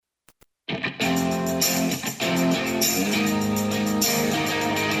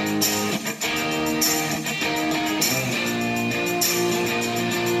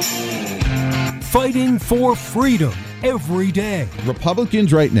fighting for freedom every day.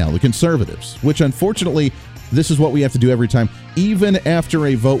 Republicans right now, the conservatives, which unfortunately, this is what we have to do every time, even after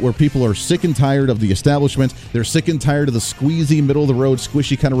a vote where people are sick and tired of the establishment, they're sick and tired of the squeezy, middle-of-the-road,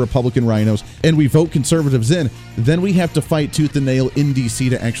 squishy kind of Republican rhinos, and we vote conservatives in, then we have to fight tooth and nail in D.C.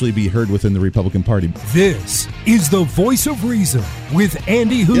 to actually be heard within the Republican Party. This is the Voice of Reason with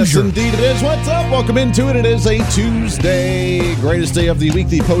Andy Hoosier. Yes, indeed it is. What's up? Welcome into it. It is a Tuesday, greatest day of the week,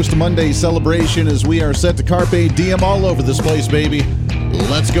 the post-Monday celebration, as we are set to Carpe Diem all over this place, baby.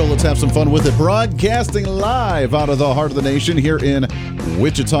 Let's go. Let's have some fun with it. Broadcasting live out of the heart of the nation here in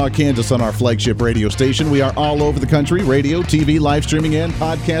Wichita, Kansas on our flagship radio station. We are all over the country, radio, TV, live streaming, and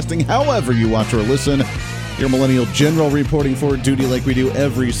podcasting, however you watch or listen. Your Millennial General reporting for duty like we do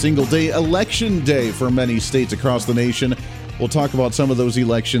every single day. Election day for many states across the nation. We'll talk about some of those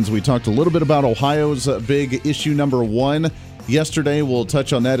elections. We talked a little bit about Ohio's big issue number one yesterday. We'll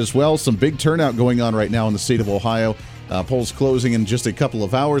touch on that as well. Some big turnout going on right now in the state of Ohio. Polls closing in just a couple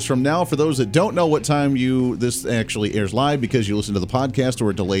of hours from now. For those that don't know what time this actually airs live because you listen to the podcast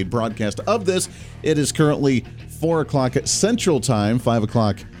or a delayed broadcast of this, it is currently 4 o'clock Central Time, 5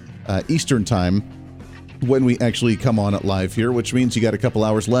 o'clock Eastern Time when we actually come on it live here, which means you got a couple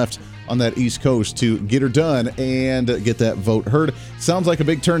hours left on that East Coast to get her done and get that vote heard. Sounds like a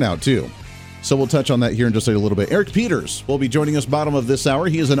big turnout, too. So we'll touch on that here in just a little bit. Eric Peters will be joining us bottom of this hour.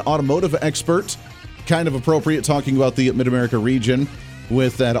 He is an automotive expert. Kind of appropriate talking about the Mid-America region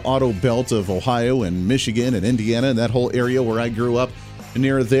with that auto belt of Ohio and Michigan and Indiana and that whole area where I grew up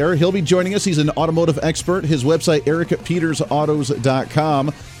near there. He'll be joining us. He's an automotive expert. His website,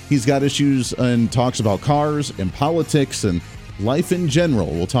 ericpetersautos.com. He's got issues and talks about cars and politics and life in general.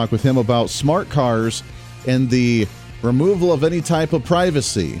 We'll talk with him about smart cars and the removal of any type of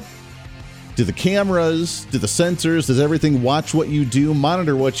privacy. Do the cameras, do the sensors, does everything watch what you do,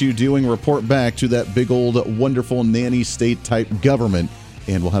 monitor what you do, and report back to that big old wonderful nanny state type government?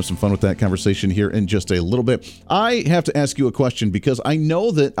 And we'll have some fun with that conversation here in just a little bit. I have to ask you a question because I know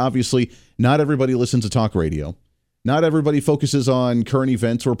that obviously not everybody listens to talk radio. Not everybody focuses on current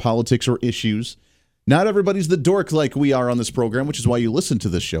events or politics or issues. Not everybody's the dork like we are on this program, which is why you listen to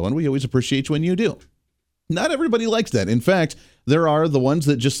this show, and we always appreciate you when you do. Not everybody likes that. In fact, there are the ones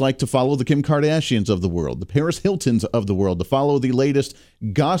that just like to follow the Kim Kardashians of the world, the Paris Hiltons of the world, to follow the latest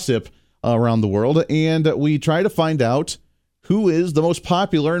gossip around the world. And we try to find out who is the most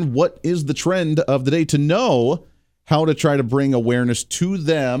popular and what is the trend of the day to know how to try to bring awareness to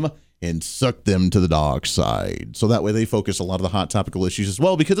them and suck them to the dark side. So that way they focus a lot of the hot topical issues as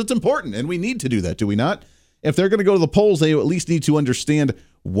well, because it's important and we need to do that, do we not? If they're going to go to the polls, they at least need to understand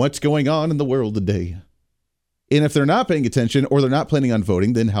what's going on in the world today. And if they're not paying attention or they're not planning on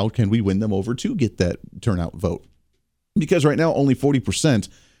voting, then how can we win them over to get that turnout vote? Because right now, only 40%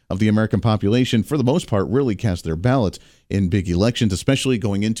 of the American population, for the most part, really cast their ballot in big elections, especially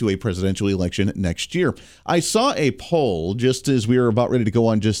going into a presidential election next year. I saw a poll just as we were about ready to go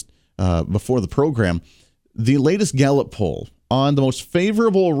on just before the program, the latest Gallup poll on the most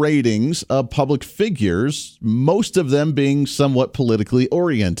favorable ratings of public figures, most of them being somewhat politically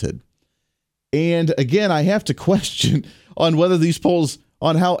oriented. And again, I have to question on whether these polls,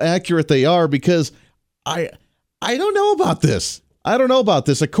 on how accurate they are, because I don't know about this.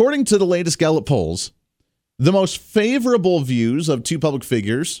 According to the latest Gallup polls, the most favorable views of two public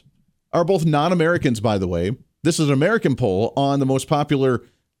figures are both non-Americans, by the way. This is an American poll on the most popular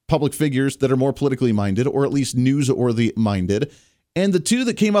public figures that are more politically minded, or at least newsworthy minded. And the two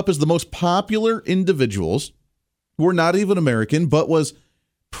that came up as the most popular individuals were not even American, but was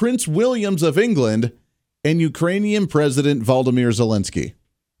Prince William of England and Ukrainian President Volodymyr Zelensky.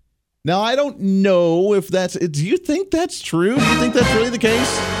 Now, I don't know if do you think that's true? Do you think that's really the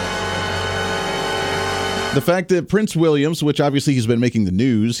case? The fact that Prince William, which obviously he's been making the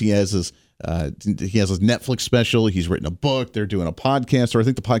news, he has his Netflix special, he's written a book, they're doing a podcast, or I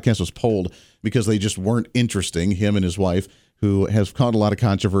think the podcast was pulled because they just weren't interesting, him and his wife, who has caused a lot of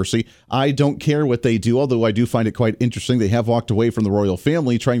controversy. I don't care what they do, although I do find it quite interesting. They have walked away from the royal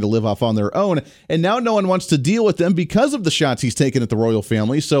family, trying to live off on their own, and now no one wants to deal with them because of the shots he's taken at the royal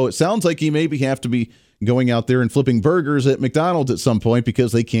family. So it sounds like he maybe have to be going out there and flipping burgers at McDonald's at some point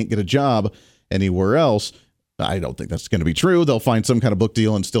because they can't get a job anywhere else. I don't think that's going to be true. They'll find some kind of book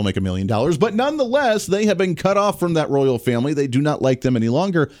deal and still make $1 million. But nonetheless, they have been cut off from that royal family. They do not like them any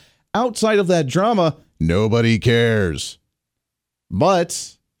longer. Outside of that drama, nobody cares.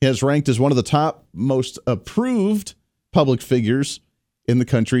 But he has ranked as one of the top most approved public figures in the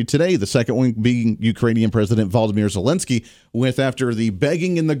country today. The second one being Ukrainian President Volodymyr Zelensky, with after the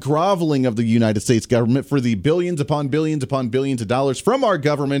begging and the groveling of the United States government for the billions upon billions upon billions of dollars from our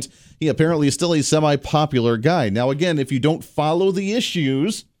government, he apparently is still a semi-popular guy. Now, again, if you don't follow the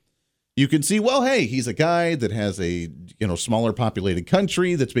issues, you can see, well, hey, he's a guy that has a smaller populated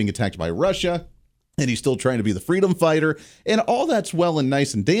country that's being attacked by Russia, and he's still trying to be the freedom fighter, and all that's well and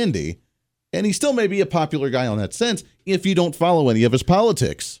nice and dandy. And he still may be a popular guy on that sense if you don't follow any of his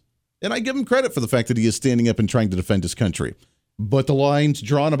politics. And I give him credit for the fact that he is standing up and trying to defend his country. But the lines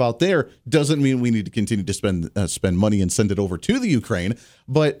drawn about there doesn't mean we need to continue to spend money and send it over to the Ukraine.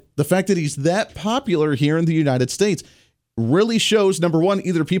 But the fact that he's that popular here in the United States really shows, number one,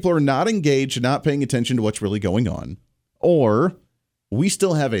 either people are not engaged, not paying attention to what's really going on, or we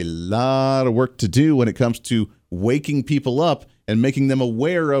still have a lot of work to do when it comes to waking people up and making them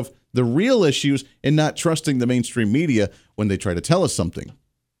aware of the real issues and not trusting the mainstream media when they try to tell us something.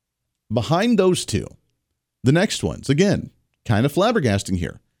 Behind those two, the next ones, again, kind of flabbergasting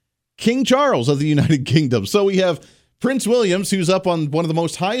here. King Charles of the United Kingdom. So we have Prince Williams, who's up on one of the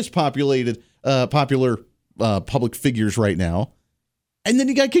most highest popular public figures right now. And then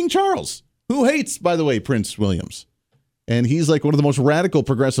you got King Charles, who hates, by the way, Prince Williams. And he's like one of the most radical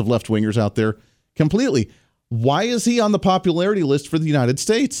progressive left-wingers out there completely. Why is he on the popularity list for the United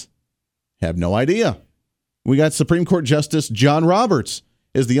States? Have no idea. We got Supreme Court Justice John Roberts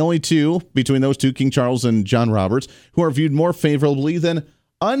is the only two between those two, King Charles and John Roberts, who are viewed more favorably than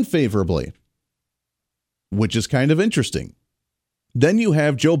unfavorably, which is kind of interesting. Then you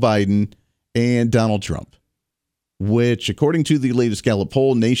have Joe Biden and Donald Trump, which, according to the latest Gallup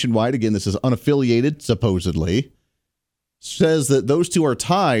poll nationwide, again, this is unaffiliated, supposedly, says that those two are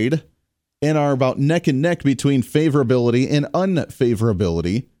tied and are about neck and neck between favorability and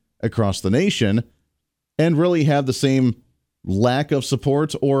unfavorability across the nation, and really have the same lack of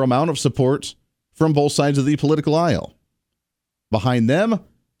support or amount of support from both sides of the political aisle. Behind them,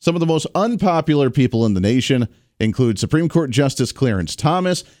 some of the most unpopular people in the nation include Supreme Court Justice Clarence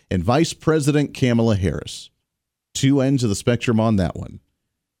Thomas and Vice President Kamala Harris. Two ends of the spectrum on that one.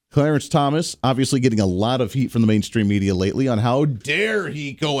 Clarence Thomas obviously getting a lot of heat from the mainstream media lately on how dare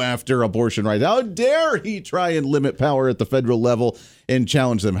he go after abortion rights. How dare he try and limit power at the federal level and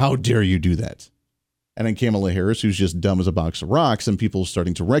challenge them. How dare you do that? And then Kamala Harris, who's just dumb as a box of rocks, and people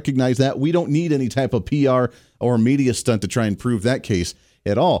starting to recognize that. We don't need any type of PR or media stunt to try and prove that case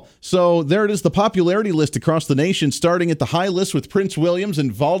at all. So there it is, the popularity list across the nation, starting at the high list with Prince Williams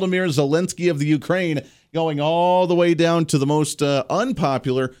and Volodymyr Zelensky of the Ukraine, going all the way down to the most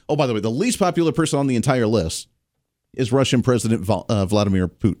unpopular. Oh, by the way, the least popular person on the entire list is Russian President Vladimir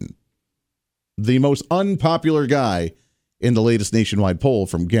Putin. The most unpopular guy in the latest nationwide poll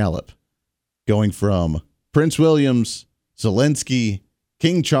from Gallup, going from Prince Williams, Zelensky,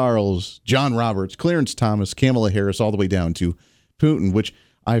 King Charles, John Roberts, Clarence Thomas, Kamala Harris, all the way down to Putin, which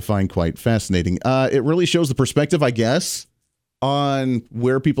I find quite fascinating. It really shows the perspective, I guess, on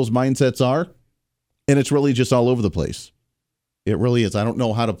where people's mindsets are. And it's really just all over the place. It really is. I don't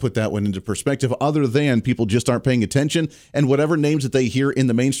know how to put that one into perspective other than people just aren't paying attention. And whatever names that they hear in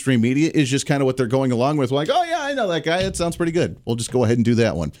the mainstream media is just kind of what they're going along with. Like, oh, yeah, I know that guy. It sounds pretty good. We'll just go ahead and do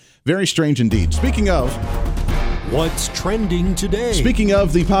that one. Very strange indeed. Speaking of what's trending today. Speaking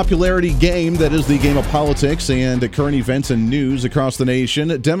of the popularity game that is the game of politics and current events and news across the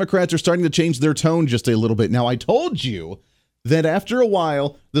nation, Democrats are starting to change their tone just a little bit. Now, I told you that after a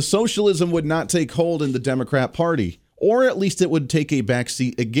while, the socialism would not take hold in the Democrat Party, or at least it would take a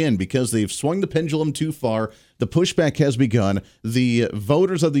backseat again because they've swung the pendulum too far. The pushback has begun. The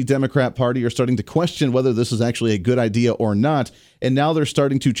voters of the Democrat Party are starting to question whether this is actually a good idea or not, and now they're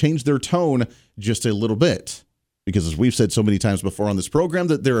starting to change their tone just a little bit. Because as we've said so many times before on this program,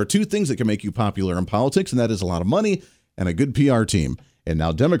 that there are two things that can make you popular in politics, and that is a lot of money and a good PR team. And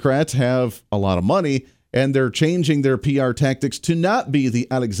now Democrats have a lot of money, and they're changing their PR tactics to not be the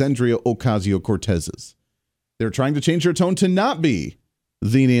Alexandria Ocasio-Cortezes. They're trying to change their tone to not be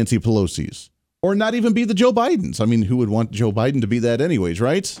the Nancy Pelosi's, or not even be the Joe Bidens. I mean, who would want Joe Biden to be that anyways,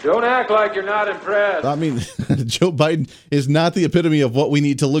 right? Don't act like you're not impressed. I mean, Joe Biden is not the epitome of what we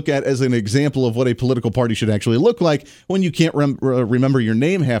need to look at as an example of what a political party should actually look like when you can't remember your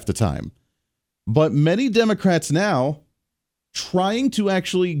name half the time. But many Democrats now trying to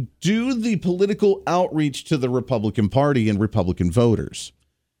actually do the political outreach to the Republican Party and Republican voters.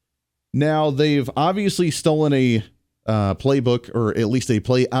 Now, they've obviously stolen a playbook, or at least a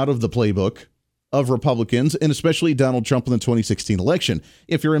play out of the playbook of Republicans, and especially Donald Trump in the 2016 election.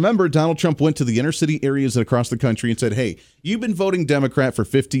 If you remember, Donald Trump went to the inner city areas across the country and said, hey, you've been voting Democrat for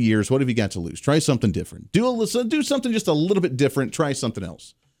 50 years. What have you got to lose? Try something different. Do something just a little bit different. Try something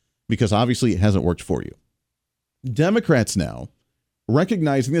else. Because obviously it hasn't worked for you. Democrats now,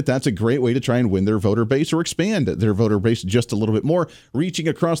 recognizing that that's a great way to try and win their voter base or expand their voter base just a little bit more, reaching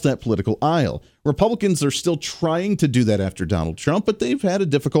across that political aisle. Republicans are still trying to do that after Donald Trump, but they've had a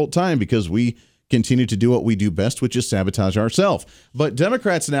difficult time because we continue to do what we do best, which is sabotage ourselves. But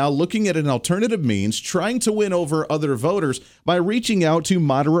Democrats now looking at an alternative means, trying to win over other voters by reaching out to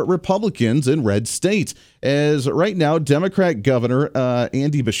moderate Republicans in red states. As right now, Democrat Governor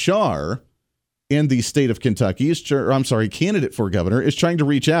Andy Bashar in the state of Kentucky, candidate for governor, is trying to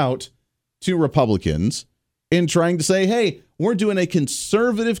reach out to Republicans and trying to say, hey, we're doing a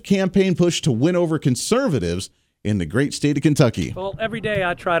conservative campaign push to win over conservatives in the great state of Kentucky. Well, every day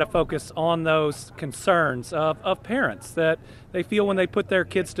I try to focus on those concerns of parents that they feel when they put their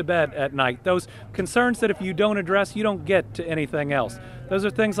kids to bed at night. Those concerns that if you don't address, you don't get to anything else. Those are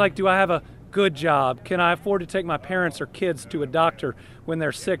things like, do I have a good job? Can I afford to take my parents or kids to a doctor when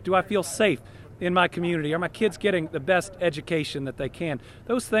they're sick? Do I feel safe in my community? Are my kids getting the best education that they can?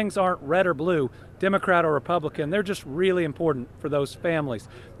 Those things aren't red or blue, Democrat or Republican. They're just really important for those families.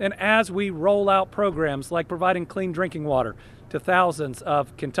 And as we roll out programs like providing clean drinking water to thousands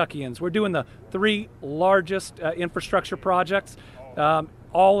of Kentuckians, we're doing the 3 largest infrastructure projects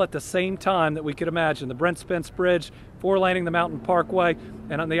all at the same time that we could imagine. The Brent Spence Bridge, 4-laning the Mountain Parkway,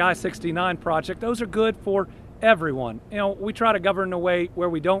 and on the I-69 project. Those are good for everyone. You know, we try to govern in a way where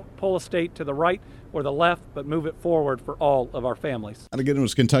we don't pull a state to the right or the left, but move it forward for all of our families. And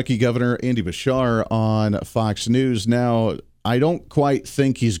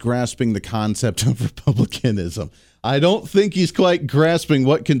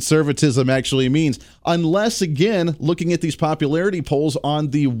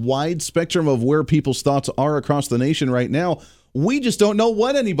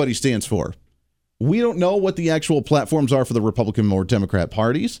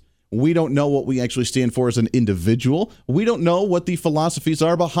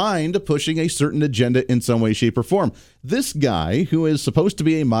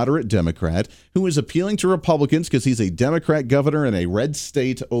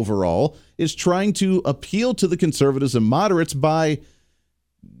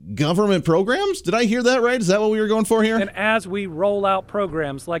And as we roll out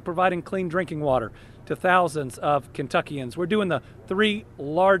programs like providing clean drinking water to thousands of Kentuckians, we're doing the 3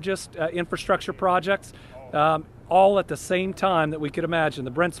 largest infrastructure projects all at the same time that we could imagine.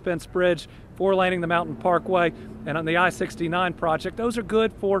 The Brent Spence Bridge, 4-laning the Mountain Parkway, and on the I-69 project. Those are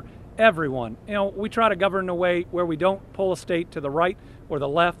good for everyone. You know, we try to govern in a way where we don't pull a state to the right or the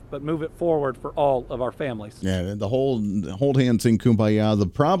left, but move it forward for all of our families. Yeah, the whole hold hands in kumbaya. The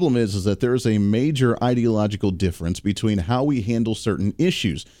problem is that there is a major ideological difference between how we handle certain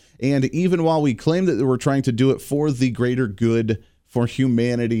issues. And even while we claim that we're trying to do it for the greater good, for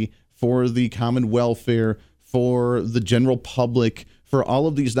humanity, for the common welfare, for the general public, for all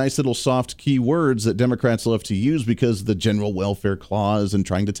of these nice little soft key words that Democrats love to use because the general welfare clause and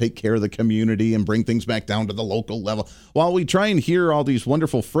trying to take care of the community and bring things back down to the local level. While we try and hear all these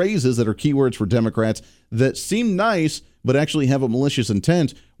wonderful phrases that are keywords for Democrats that seem nice but actually have a malicious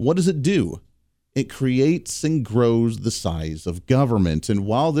intent, what does it do? It creates and grows the size of government. And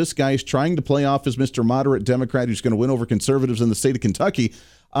while this guy is trying to play off as Mr. Moderate Democrat who's going to win over conservatives in the state of Kentucky,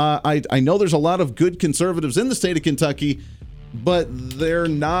 I know there's a lot of good conservatives in the state of Kentucky, but they're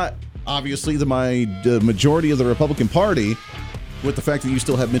not obviously the majority of the Republican Party, with the fact that you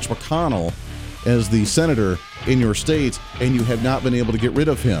still have Mitch McConnell as the senator in your state, and you have not been able to get rid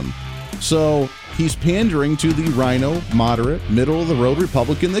of him. So he's pandering to the rhino, moderate, middle-of-the-road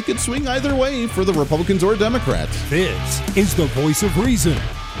Republican that could swing either way for the Republicans or Democrats. This is the Voice of Reason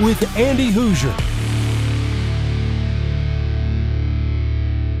with Andy Hoosier.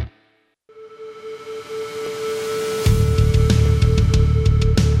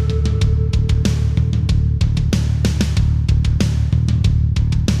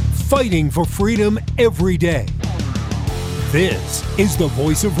 Fighting for freedom every day. This is the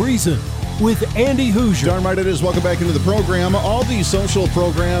Voice of Reason with Andy Hoosier. Darn right it is. Welcome back into the program. All these social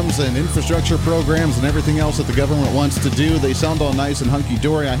programs and infrastructure programs and everything else that the government wants to do, they sound all nice and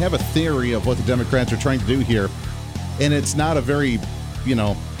hunky-dory. I have a theory of what the Democrats are trying to do here, and it's not a very,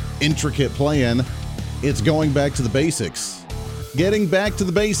 intricate plan. It's going back to the basics. Getting back to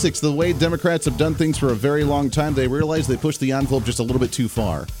the basics, the way Democrats have done things for a very long time, they realize they pushed the envelope just a little bit too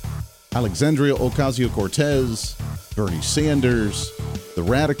far. Alexandria Ocasio-Cortez, Bernie Sanders, the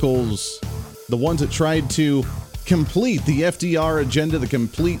radicals, the ones that tried to complete the FDR agenda, the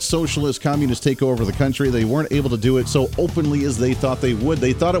complete socialist communist takeover of the country. They weren't able to do it so openly as they thought they would.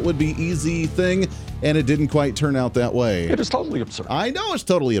 They thought it would be easy thing, and it didn't quite turn out that way. It is totally absurd. I know it's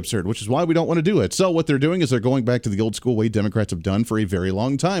totally absurd, which is why we don't want to do it. So what they're doing is they're going back to the old school way Democrats have done for a very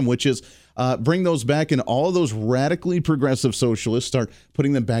long time, which is bring those back, and all of those radically progressive socialists start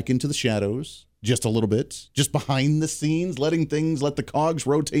putting them back into the shadows just a little bit, just behind the scenes, let the cogs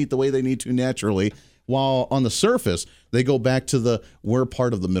rotate the way they need to naturally. While on the surface, they go back to we're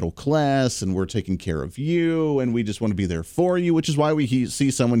part of the middle class and we're taking care of you and we just want to be there for you, which is why we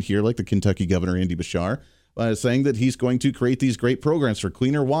see someone here like the Kentucky governor, Andy Bashar, saying that he's going to create these great programs for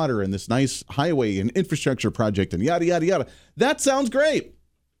cleaner water and this nice highway and infrastructure project and yada, yada, yada. That sounds great.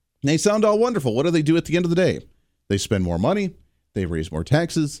 They sound all wonderful. What do they do at the end of the day? They spend more money. They raise more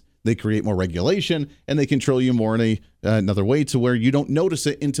taxes. They create more regulation, and they control you more in another way to where you don't notice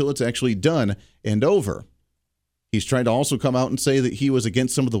it until it's actually done and over. He's trying to also come out and say that he was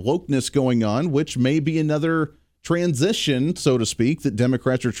against some of the wokeness going on, which may be another transition, so to speak, that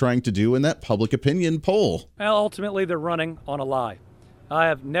Democrats are trying to do in that public opinion poll. Well, ultimately, they're running on a lie. I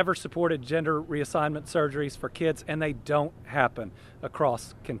have never supported gender reassignment surgeries for kids, and they don't happen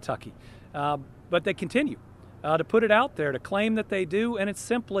across Kentucky. But they continue to put it out there, to claim that they do, and it's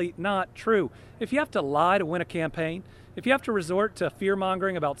simply not true. If you have to lie to win a campaign, if you have to resort to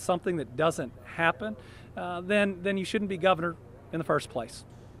fear-mongering about something that doesn't happen, then you shouldn't be governor in the first place.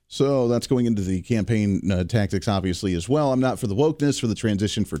 So that's going into the campaign tactics, obviously, as well. I'm not for the wokeness, for the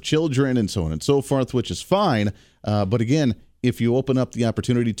transition for children, and so on and so forth, which is fine. But again, if you open up the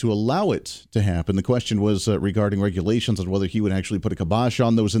opportunity to allow it to happen, the question was regarding regulations on whether he would actually put a kibosh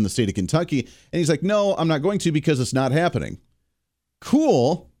on those in the state of Kentucky. And he's like, no, I'm not going to because it's not happening.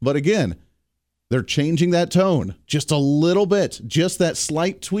 Cool. But again, they're changing that tone just a little bit, just that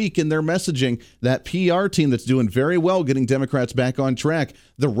slight tweak in their messaging. That PR team that's doing very well getting Democrats back on track.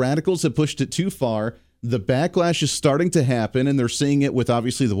 The radicals have pushed it too far. The backlash is starting to happen, and they're seeing it with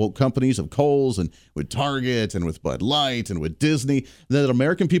obviously the woke companies of Kohl's and with Target and with Bud Light and with Disney, that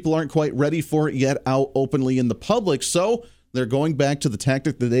American people aren't quite ready for it yet out openly in the public. So they're going back to the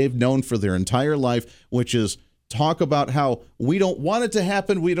tactic that they've known for their entire life, which is talk about how we don't want it to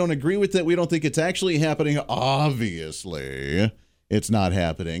happen. We don't agree with it. We don't think it's actually happening. Obviously, it's not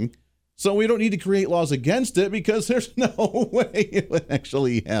happening. So we don't need to create laws against it because there's no way it would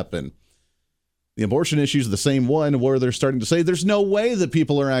actually happen. The abortion issue is the same one where they're starting to say there's no way that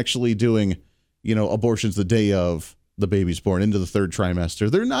people are actually doing, abortions the day of the baby's born into the third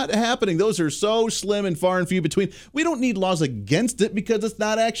trimester. They're not happening. Those are so slim and far and few between. We don't need laws against it because it's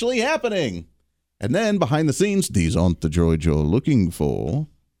not actually happening. And then behind the scenes, these aren't the joy you're looking for.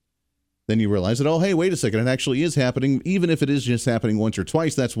 Then you realize that, oh, hey, wait a second, it actually is happening. Even if it is just happening once or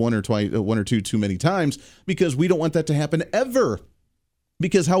twice, that's one or two too many times, because we don't want that to happen ever.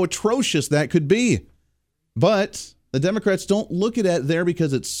 Because how atrocious that could be. But the Democrats don't look at it there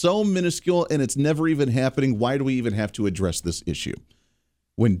because it's so minuscule and it's never even happening. Why do we even have to address this issue?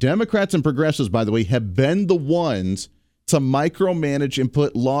 When Democrats and progressives, by the way, have been the ones to micromanage and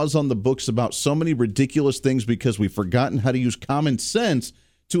put laws on the books about so many ridiculous things because we've forgotten how to use common sense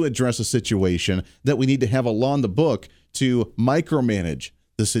to address a situation, that we need to have a law in the book to micromanage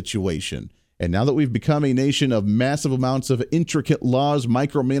the situation. And now that we've become a nation of massive amounts of intricate laws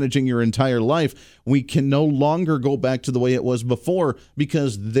micromanaging your entire life, we can no longer go back to the way it was before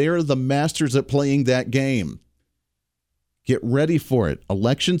because they're the masters at playing that game. Get ready for it.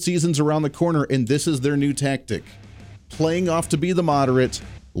 Election season's around the corner, and this is their new tactic. Playing off to be the moderate,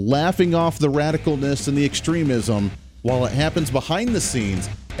 laughing off the radicalness and the extremism while it happens behind the scenes,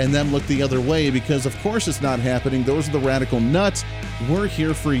 and then look the other way because, of course, it's not happening. Those are the radical nuts. We're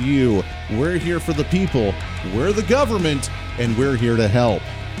here for you. We're here for the people. We're the government, and we're here to help.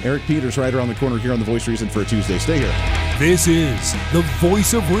 Eric Peters right around the corner here on The Voice of Reason for a Tuesday. Stay here. This is The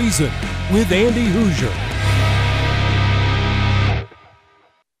Voice of Reason with Andy Hoosier.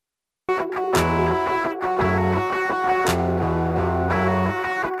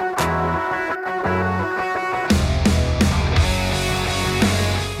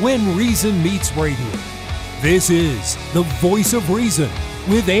 When Reason meets radio. This is The Voice of Reason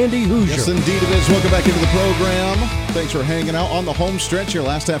with Andy Hoosier. Yes, indeed it is. Welcome back into the program. Thanks for hanging out on the home stretch here.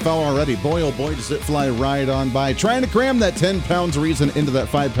 Last half hour already. Boy, oh boy, does it fly right on by. Trying to cram that 10 pounds of reason into that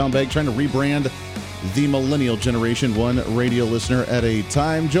 5-pound bag. Trying to rebrand the millennial generation, one radio listener at a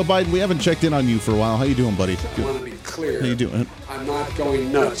time. Joe Biden, we haven't checked in on you for a while. How you doing, buddy? I want to be clear. How you doing? I'm not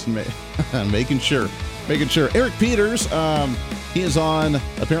going nuts. Making sure. Making sure. Eric Peters, he is on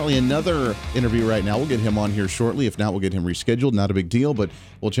apparently another interview right now. We'll get him on here shortly. If not, we'll get him rescheduled. Not a big deal, but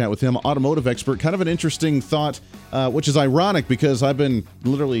we'll chat with him. Automotive expert. Kind of an interesting thought, which is ironic because I've been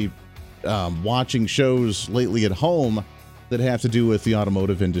literally watching shows lately at home that have to do with the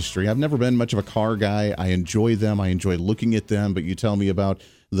automotive industry. I've never been much of a car guy. I enjoy them. I enjoy looking at them, but you tell me about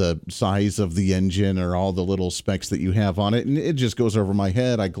the size of the engine or all the little specs that you have on it, and it just goes over my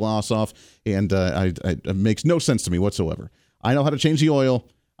head. I gloss off, and it makes no sense to me whatsoever. I know how to change the oil.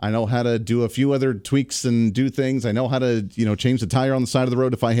 I know how to do a few other tweaks and do things. I know how to, change the tire on the side of the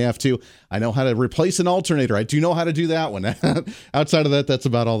road if I have to. I know how to replace an alternator. I do know how to do that one. Outside of that, that's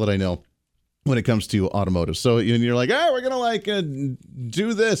about all that I know when it comes to automotive. So you're like, we're going to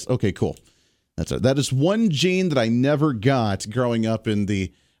do this. Okay, cool. That is one gene that I never got growing up in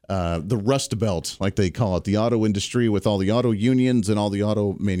the Rust Belt, like they call it, the auto industry with all the auto unions and all the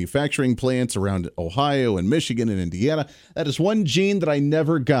auto manufacturing plants around Ohio and Michigan and Indiana. That is one gene that I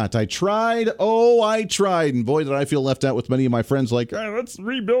never got. I tried. And boy, did I feel left out with many of my friends like, let's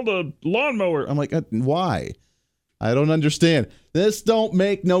rebuild a lawnmower. I'm like, why? I don't understand. This don't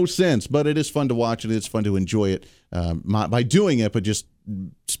make no sense, but it is fun to watch it. It's fun to enjoy it by doing it, but just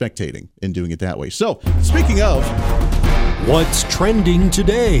spectating and doing it that way. So, speaking of what's trending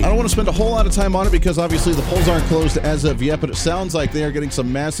today, I don't want to spend a whole lot of time on it because obviously the polls aren't closed as of yet, but it sounds like they are getting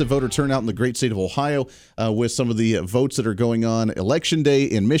some massive voter turnout in the great state of Ohio with some of the votes that are going on Election Day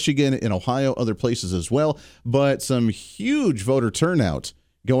in Michigan, in Ohio, other places as well, but some huge voter turnout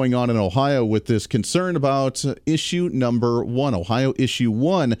going on in Ohio with this concern about issue number 1, Ohio issue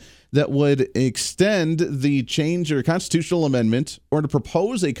 1, that would extend the change or constitutional amendment or to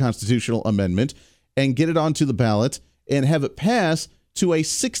propose a constitutional amendment and get it onto the ballot and have it pass to a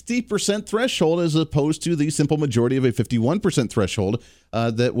 60% threshold as opposed to the simple majority of a 51% threshold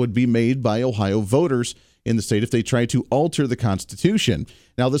that would be made by Ohio voters in the state if they try to alter the Constitution.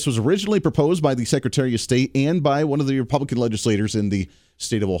 Now, this was originally proposed by the Secretary of State and by one of the Republican legislators in the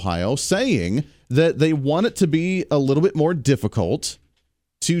state of Ohio, saying that they want it to be a little bit more difficult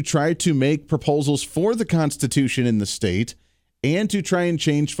to try to make proposals for the Constitution in the state and to try and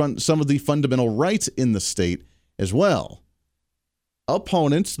change some of the fundamental rights in the state as well.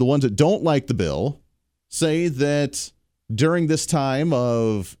 Opponents, the ones that don't like the bill, say that during this time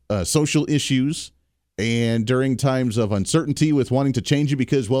of social issues and during times of uncertainty with wanting to change it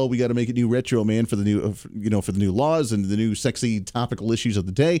because, well, we got to make it new retro, man, for the new, for the new laws and the new sexy topical issues of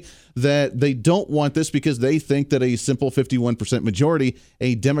the day, that they don't want this because they think that a simple 51% majority,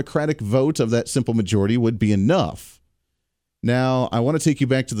 a Democratic vote of that simple majority would be enough. Now, I want to take you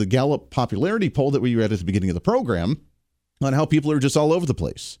back to the Gallup popularity poll that we read at the beginning of the program on how people are just all over the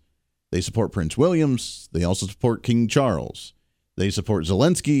place. They support Prince Williams. They also support King Charles. They support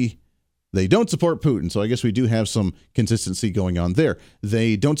Zelensky. They don't support Putin, so I guess we do have some consistency going on there.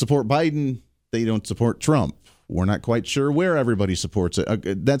 They don't support Biden. They don't support Trump. We're not quite sure where everybody supports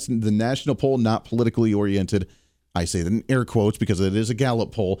it. That's the national poll, not politically oriented. I say that in air quotes because it is a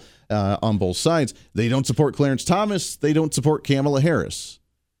Gallup poll on both sides. They don't support Clarence Thomas. They don't support Kamala Harris.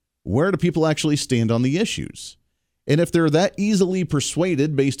 Where do people actually stand on the issues? And if they're that easily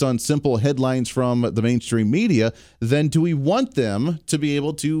persuaded based on simple headlines from the mainstream media, then do we want them to be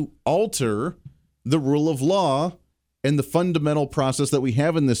able to alter the rule of law and the fundamental process that we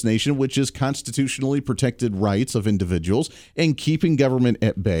have in this nation, which is constitutionally protected rights of individuals and keeping government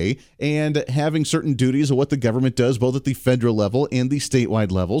at bay and having certain duties of what the government does both at the federal level and the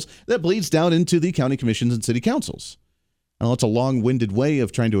statewide levels that bleeds down into the county commissions and city councils? I know it's a long-winded way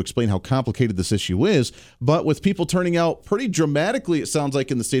of trying to explain how complicated this issue is, but with people turning out pretty dramatically, it sounds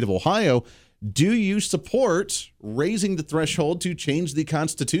like in the state of Ohio, do you support raising the threshold to change the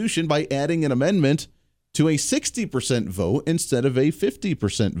Constitution by adding an amendment to a 60% vote instead of a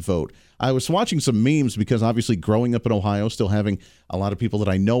 50% vote? I was watching some memes because obviously growing up in Ohio, still having a lot of people that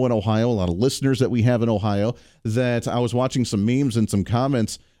I know in Ohio, a lot of listeners that we have in Ohio, that I was watching some memes and some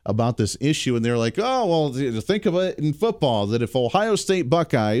comments about this issue, and they're like, oh, well, think of it in football, that if Ohio State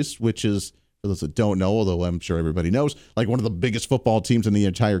Buckeyes, which is, for those that don't know, although I'm sure everybody knows, like one of the biggest football teams in the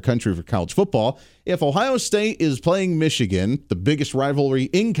entire country for college football, if Ohio State is playing Michigan, the biggest rivalry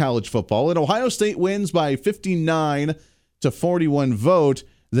in college football, and Ohio State wins by 59-41 vote,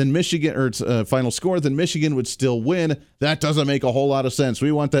 then Michigan, or its final score, then Michigan would still win. That doesn't make a whole lot of sense.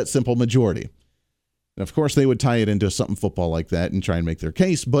 We want that simple majority. And of course, they would tie it into something football like that and try and make their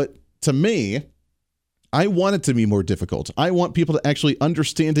case. But to me, I want it to be more difficult. I want people to actually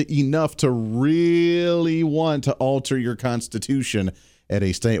understand it enough to really want to alter your Constitution at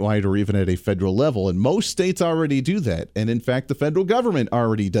a statewide or even at a federal level. And most states already do that. And in fact, the federal government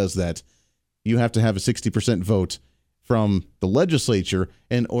already does that. you have to have a 60% vote from the legislature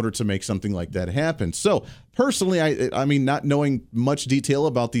in order to make something like that happen. So personally, I mean, not knowing much detail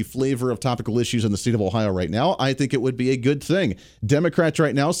about the flavor of topical issues in the state of Ohio right now, I think it would be a good thing. Democrats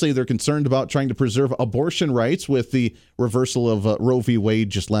right now say they're concerned about trying to preserve abortion rights with the reversal of Roe v.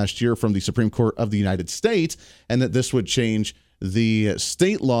 Wade just last year from the Supreme Court of the United States, and that this would change the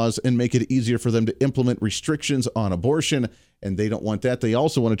state laws and make it easier for them to implement restrictions on abortion, and they don't want that. They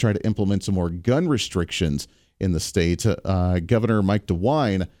also want to try to implement some more gun restrictions in the state. Governor Mike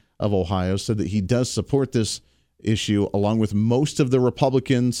DeWine of Ohio said that he does support this issue, along with most of the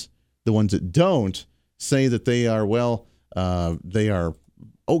Republicans. The ones that don't say that they are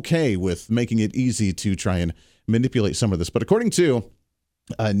okay with making it easy to try and manipulate some of this. But according to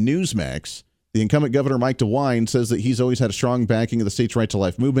Newsmax, the incumbent Governor Mike DeWine says that he's always had a strong backing of the state's right to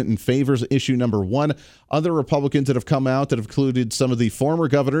life movement and favors issue number one. Other Republicans that have come out that have included some of the former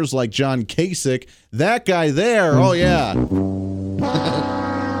governors like John Kasich, that guy there, oh yeah.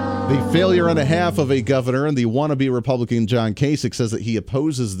 The failure and a half of a governor and the wannabe Republican John Kasich says that he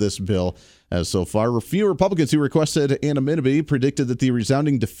opposes this bill. As so far, a few Republicans who requested anonymity predicted that the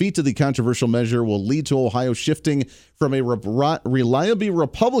resounding defeat of the controversial measure will lead to Ohio shifting from a reliably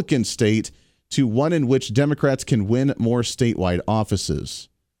Republican state to one in which Democrats can win more statewide offices.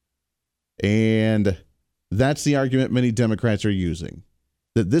 And that's the argument many Democrats are using,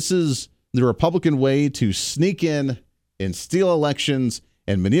 that this is the Republican way to sneak in and steal elections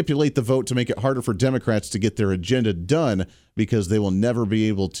and manipulate the vote to make it harder for Democrats to get their agenda done, because they will never be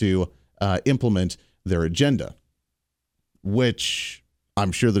able to implement their agenda, which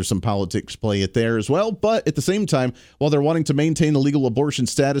I'm sure there's some politics play it there as well. But at the same time, while they're wanting to maintain the legal abortion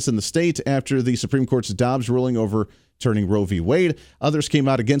status in the state after the Supreme Court's Dobbs ruling overturning Roe v. Wade, others came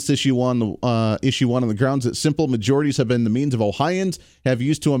out against issue one on the grounds that simple majorities have been the means of Ohioans have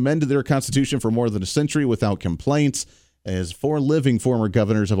used to amend their constitution for more than a century without complaints. As four living former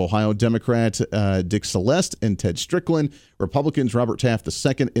governors of Ohio, Democrat Dick Celeste and Ted Strickland, Republicans Robert Taft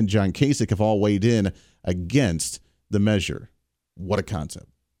II and John Kasich have all weighed in against the measure. What a concept.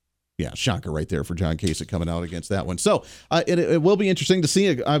 Yeah, shocker right there for John Kasich coming out against that one. So it will be interesting to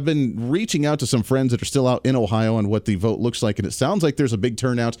see. I've been reaching out to some friends that are still out in Ohio on what the vote looks like, and it sounds like there's a big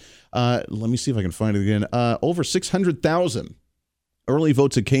turnout. Let me see if I can find it again. Over 600,000 early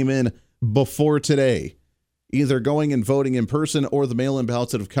votes that came in before today, either going and voting in person or the mail-in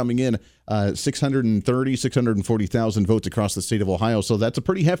ballots that have coming in, 640,000 votes across the state of Ohio. So that's a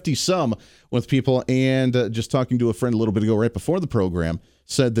pretty hefty sum with people. And just talking to a friend a little bit ago, right before the program,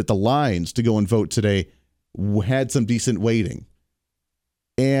 said that the lines to go and vote today had some decent waiting.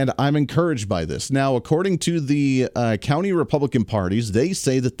 And I'm encouraged by this. Now, according to the county Republican parties, they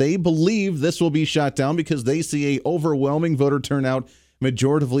say that they believe this will be shot down because they see a overwhelming voter turnout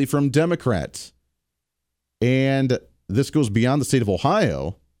majoritively from Democrats. And this goes beyond the state of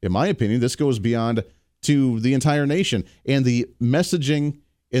Ohio. In my opinion, this goes beyond to the entire nation. And the messaging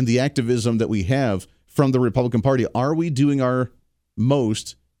and the activism that we have from the Republican Party, are we doing our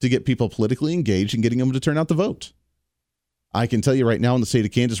most to get people politically engaged and getting them to turn out the vote? I can tell you right now in the state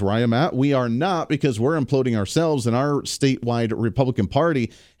of Kansas where I am at, we are not, because we're imploding ourselves, and our statewide Republican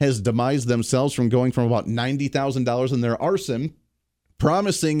Party has demised themselves from going from about $90,000 in their arson,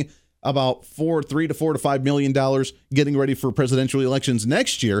 promising about $3 to $4 to $5 million getting ready for presidential elections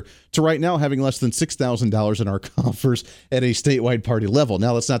next year, to right now having less than $6,000 in our coffers at a statewide party level.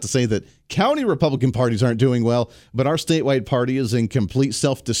 Now, that's not to say that county Republican parties aren't doing well, but our statewide party is in complete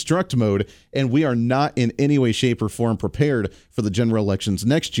self-destruct mode, and we are not in any way, shape, or form prepared for the general elections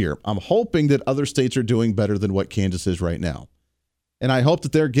next year. I'm hoping that other states are doing better than what Kansas is right now, and I hope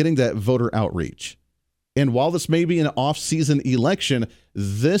that they're getting that voter outreach. And while this may be an off-season election,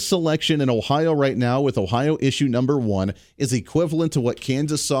 this election in Ohio right now with Ohio issue number one is equivalent to what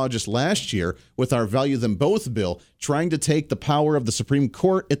Kansas saw just last year with our Value Them Both bill, trying to take the power of the Supreme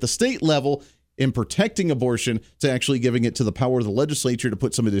Court at the state level in protecting abortion to actually giving it to the power of the legislature to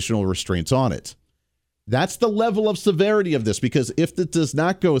put some additional restraints on it. That's the level of severity of this, because if it does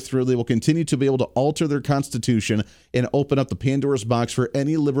not go through, they will continue to be able to alter their constitution and open up the Pandora's box for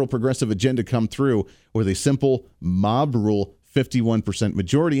any liberal progressive agenda come through with a simple mob rule 51%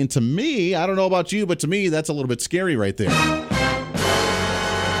 majority. And to me, I don't know about you, but to me, that's a little bit scary right there.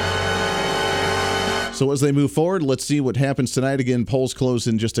 So as they move forward, let's see what happens tonight. Again, polls close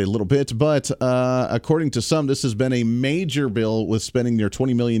in just a little bit. But according to some, this has been a major bill with spending near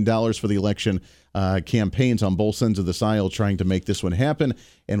 $20 million for the election campaigns on both ends of this aisle trying to make this one happen.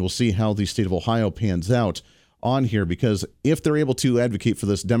 And we'll see how the state of Ohio pans out on here, because if they're able to advocate for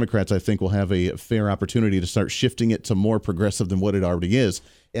this, Democrats, I think, will have a fair opportunity to start shifting it to more progressive than what it already is.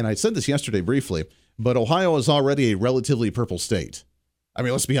 And I said this yesterday briefly, but Ohio is already a relatively purple state. I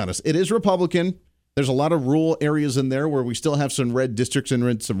mean, let's be honest. It is Republican. There's a lot of rural areas in there where we still have some red districts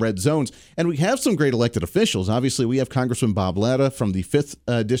and some red zones. And we have some great elected officials. Obviously, we have Congressman Bob Latta from the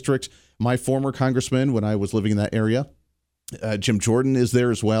 5th District, my former congressman when I was living in that area. Jim Jordan is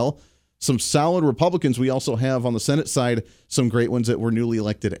there as well. Some solid Republicans. We also have on the Senate side some great ones that were newly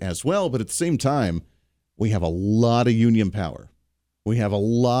elected as well. But at the same time, we have a lot of union power. We have a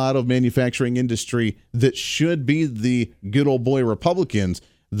lot of manufacturing industry that should be the good old boy Republicans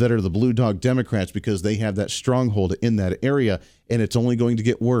that are the blue dog Democrats, because they have that stronghold in that area. And it's only going to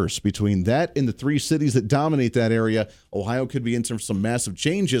get worse. Between that and the 3 cities that dominate that area, Ohio could be in some massive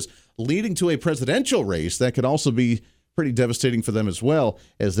changes, leading to a presidential race that could also be pretty devastating for them as well,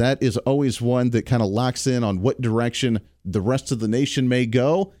 as that is always one that kind of locks in on what direction the rest of the nation may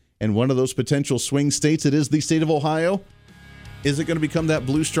go. And one of those potential swing states, it is the state of Ohio. Is it going to become that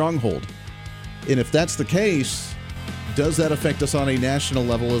blue stronghold? And if that's the case, does that affect us on a national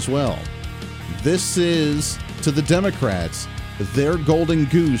level as well? This is, to the Democrats, their golden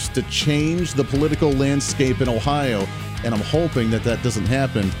goose to change the political landscape in Ohio. And I'm hoping that that doesn't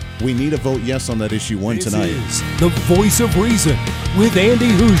happen. We need a vote yes on that issue one tonight. This is the Voice of Reason with Andy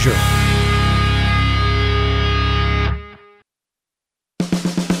Hoosier.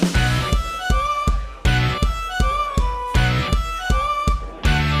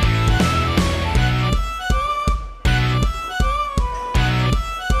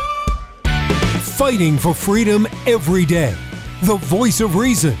 Fighting for freedom every day. The Voice of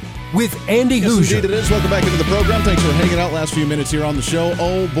Reason with Andy Hoosier. Yes, indeed it is. Welcome back into the program. Thanks for hanging out last few minutes here on the show.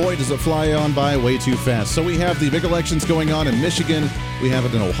 Oh boy, does it fly on by way too fast. So we have the big elections going on in Michigan. We have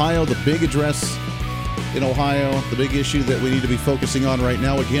it in Ohio, the big address in Ohio, the big issue that we need to be focusing on right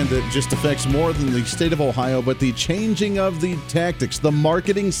now, again, that just affects more than the state of Ohio, but the changing of the tactics, the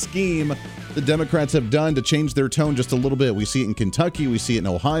marketing scheme the Democrats have done to change their tone just a little bit. We see it in Kentucky. We see it in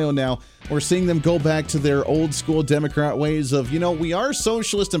Ohio now. We're seeing them go back to their old school Democrat ways of, we are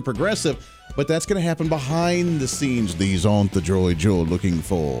socialist and progressive, but that's going to happen behind the scenes. These aren't the joy you're looking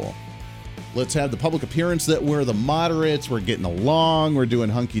for. Let's have the public appearance that we're the moderates, we're getting along, we're doing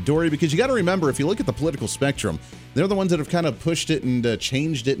hunky-dory, because you got to remember, if you look at the political spectrum, they're the ones that have kind of pushed it and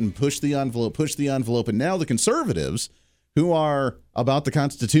changed it and pushed the envelope, and now the conservatives, who are about the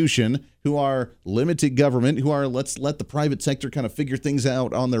Constitution, who are limited government, who are let's let the private sector kind of figure things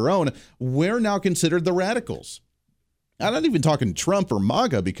out on their own, we're now considered the radicals. I'm not even talking Trump or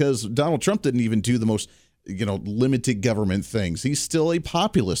MAGA, because Donald Trump didn't even do the most limited government things. He's still a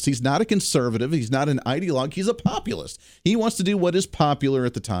populist. He's not a conservative. He's not an ideologue. He's a populist. He wants to do what is popular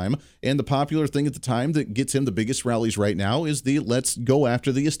at the time. And the popular thing at the time that gets him the biggest rallies right now is the let's go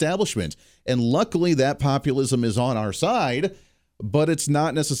after the establishment. And luckily that populism is on our side, but it's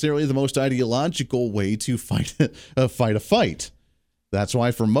not necessarily the most ideological way to fight a fight. That's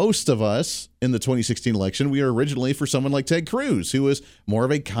why for most of us in the 2016 election, we were originally for someone like Ted Cruz, who is more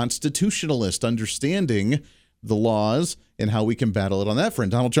of a constitutionalist, understanding the laws and how we can battle it on that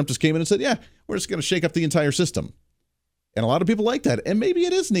front. Donald Trump just came in and said, yeah, we're just going to shake up the entire system. And a lot of people like that. And maybe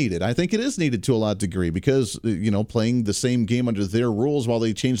it is needed. I think it is needed to a lot of degree, because, playing the same game under their rules while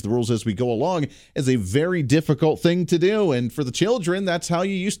they change the rules as we go along is a very difficult thing to do. And for the children, that's how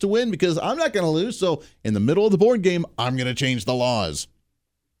you used to win, because I'm not going to lose. So in the middle of the board game, I'm going to change the laws.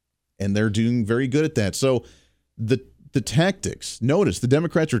 And they're doing very good at that. So the tactics, notice the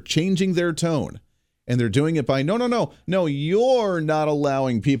Democrats are changing their tone. And they're doing it by, no, you're not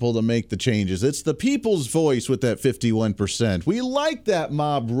allowing people to make the changes. It's the people's voice with that 51%. We like that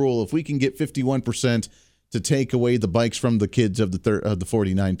mob rule. If we can get 51% to take away the bikes from the kids of the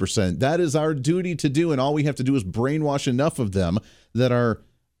 49%, that is our duty to do. And all we have to do is brainwash enough of them that are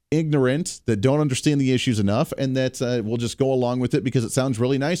ignorant, that don't understand the issues enough, and that we'll just go along with it because it sounds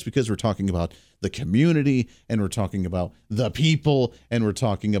really nice, because we're talking about the community, and we're talking about the people, and we're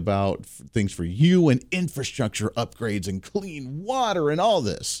talking about things for you and infrastructure upgrades and clean water and all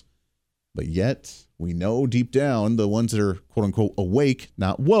this. But yet we know deep down, the ones that are quote unquote awake,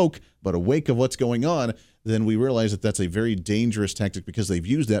 not woke, but awake of what's going on, then we realize that that's a very dangerous tactic, because they've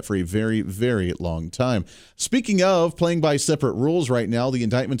used that for a very, very long time. Speaking of playing by separate rules right now, the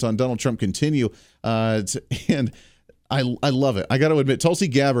indictments on Donald Trump continue. And I love it. I got to admit, Tulsi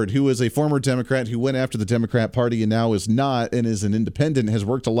Gabbard, who is a former Democrat who went after the Democrat Party and now is not, and is an independent, has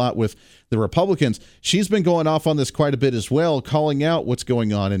worked a lot with the Republicans. She's been going off on this quite a bit as well, calling out what's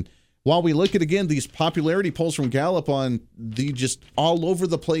going on. And while we look at, again, these popularity polls from Gallup on the just all over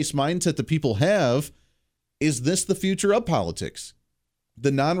the place mindset that people have, is this the future of politics?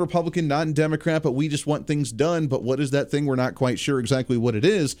 The non-Republican, non-Democrat, but we just want things done. But what is that thing? We're not quite sure exactly what it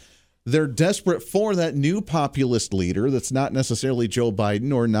is. They're desperate for that new populist leader that's not necessarily Joe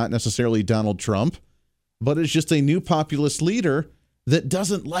Biden or not necessarily Donald Trump, but is just a new populist leader that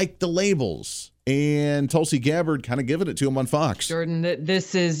doesn't like the labels. And Tulsi Gabbard kind of giving it to him on Fox. Jordan,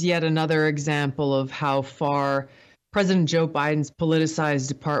 this is yet another example of how far President Joe Biden's politicized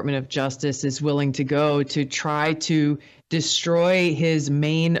Department of Justice is willing to go to try to destroy his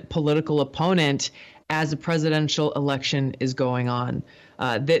main political opponent as a presidential election is going on.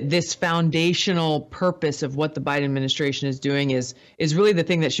 This foundational purpose of what the Biden administration is doing is really the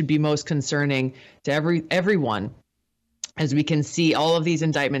thing that should be most concerning to everyone. As we can see all of these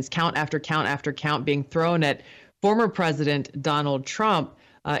indictments, count after count after count, being thrown at former President Donald Trump,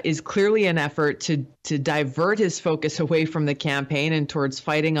 is clearly an effort to divert his focus away from the campaign and towards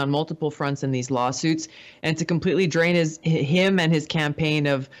fighting on multiple fronts in these lawsuits, and to completely drain him and his campaign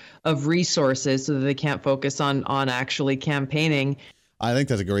of resources so that they can't focus on actually campaigning. I think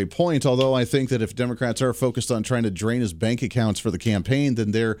that's a great point, although I think that if Democrats are focused on trying to drain his bank accounts for the campaign, then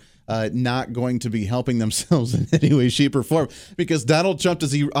they're not going to be helping themselves in any way, shape, or form. Because Donald Trump,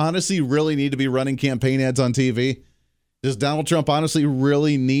 does he honestly really need to be running campaign ads on TV? Does Donald Trump honestly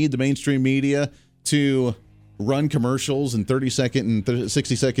really need the mainstream media to run commercials and 30-second and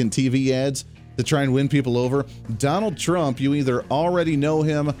 60-second TV ads to try and win people over? Donald Trump, you either already know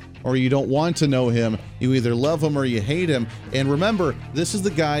him or you don't want to know him. You either love him or you hate him. And remember, this is the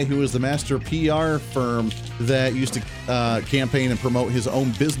guy who is the master PR firm that used to campaign and promote his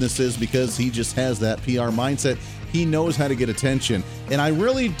own businesses because he just has that PR mindset. He knows how to get attention. And I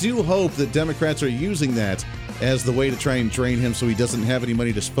really do hope that Democrats are using that as the way to try and drain him so he doesn't have any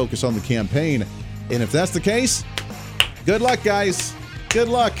money to focus on the campaign. And if that's the case, good luck, guys. Good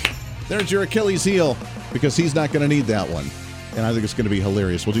luck. There's your Achilles heel, because he's not going to need that one. And I think it's going to be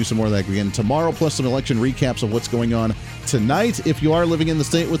hilarious. We'll do some more of that again tomorrow, plus some election recaps of what's going on tonight. If you are living in the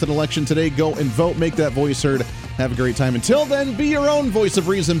state with an election today, go and vote. Make that voice heard. Have a great time. Until then, be your own voice of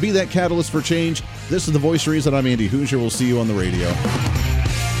reason. Be that catalyst for change. This is The Voice of Reason. I'm Andy Hoosier. We'll see you on the radio.